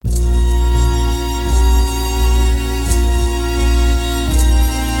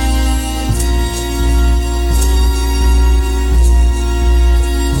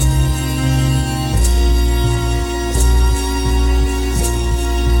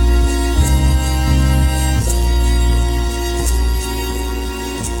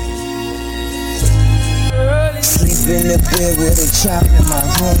in the bed with a chop in my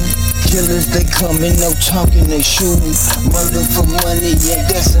room. Killers, they coming, no talking, they shooting. Murder for money, yeah,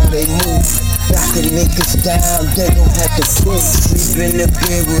 that's how they move. Knocking niggas down, they gon' have to prove. Sleep in the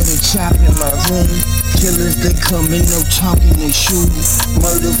bed with a chop in my room. Killers, they coming, no talking, they shooting.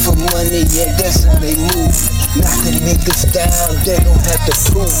 Murder for money, yeah, that's how they move. Knocking niggas down, they gon' have to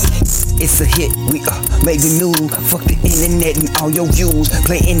prove. It's a hit, we made the news. Fuck the internet and all your views.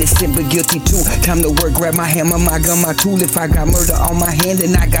 Play innocent but guilty too. Time to work, grab my hammer, my gun, my tool. If I got murder on my hand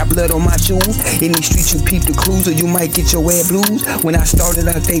and I got blood on my shoes. In these streets you peep the clues or you might get your head blues. When I started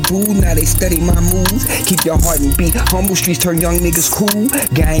out they booed, now they study my moves. Keep your heart and beat, humble streets turn young niggas cool.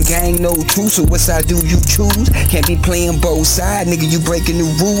 Gang, no truth, so what side do you choose? Can't be playing both sides, nigga, you breaking the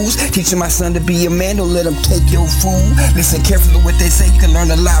rules. Teaching my son to be a man, don't let him take your fool. Listen carefully to what they say, you can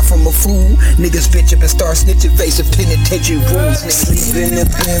learn a lot from a fool. Niggas bitch up and start snitching, face of penitentiary rules. Sleep in the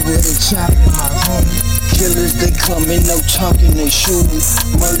bed with a chop in my room. Killers, they coming, no talking, they shooting.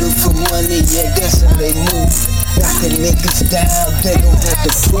 Murder for money, yeah, that's how they move. Knocking niggas down, they gon' have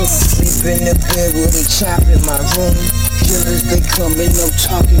to prove. Sleep in the bed with a chop in my room. Killers, they coming, no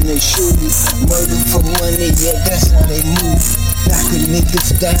talking, they shooting. Murder for money, yeah, that's how they move. Knocking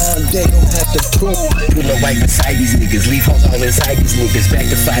niggas down, they gon' have to prove. Pull up right beside these niggas, leave hoes all inside these niggas. Back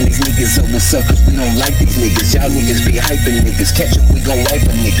to find these niggas over suckers, we don't like these niggas. Y'all niggas be hyping niggas, catch em, we gon' wipe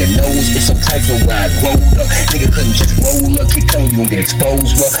a nigga. Nose, it's some type of where I rolled up. Nigga couldn't just roll up, kick on you and get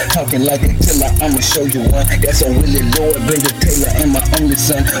exposed, bro. Talking like a killer, I'ma show you one. That's on Willie Lord, Brenda Taylor, and my only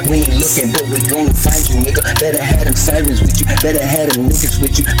son. We ain't looking, but we gonna find you, nigga. Better have them sirens with you, better have them niggas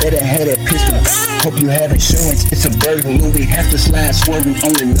with you, better have that pistol. Hope you have insurance, it's a burden when we have to slide swerving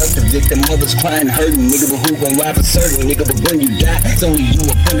on another victim. Mothers crying, hurting, nigga, but who gon' ride for certain, nigga? But when you die, it's only you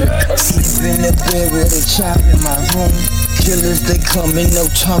up under the curse. Sleep in the bed with a chop in my room. Killers, they coming, no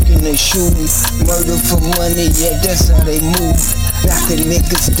talking, they shooting. Murder for money, yeah, that's how they move. Knocking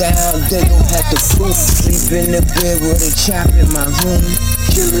niggas down, they gon' have to prove. Sleep in the bed with a chop in my room.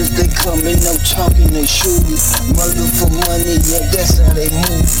 Killers, they coming, no talking, they shooting. Murder for money, yeah, that's how they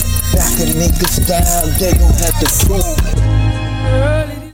move. Knocking niggas down, they gon' have to prove. Early